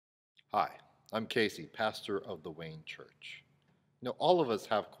Hi, I'm Casey, pastor of the Wayne Church. All of us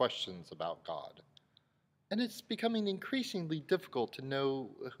have questions about God, and it's becoming increasingly difficult to know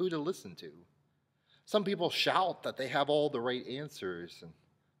who to listen to. Some people shout that they have all the right answers and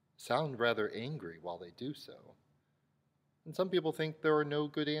sound rather angry while they do so. And some people think there are no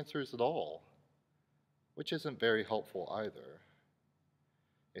good answers at all, which isn't very helpful either.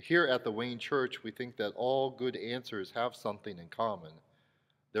 Here at the Wayne Church, we think that all good answers have something in common.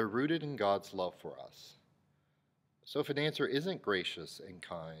 They're rooted in God's love for us. So if an answer isn't gracious and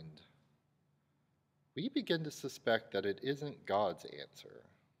kind, we begin to suspect that it isn't God's answer.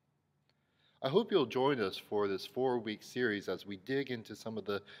 I hope you'll join us for this 4-week series as we dig into some of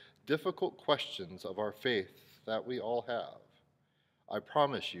the difficult questions of our faith that we all have. I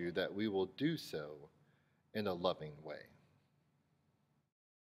promise you that we will do so in a loving way.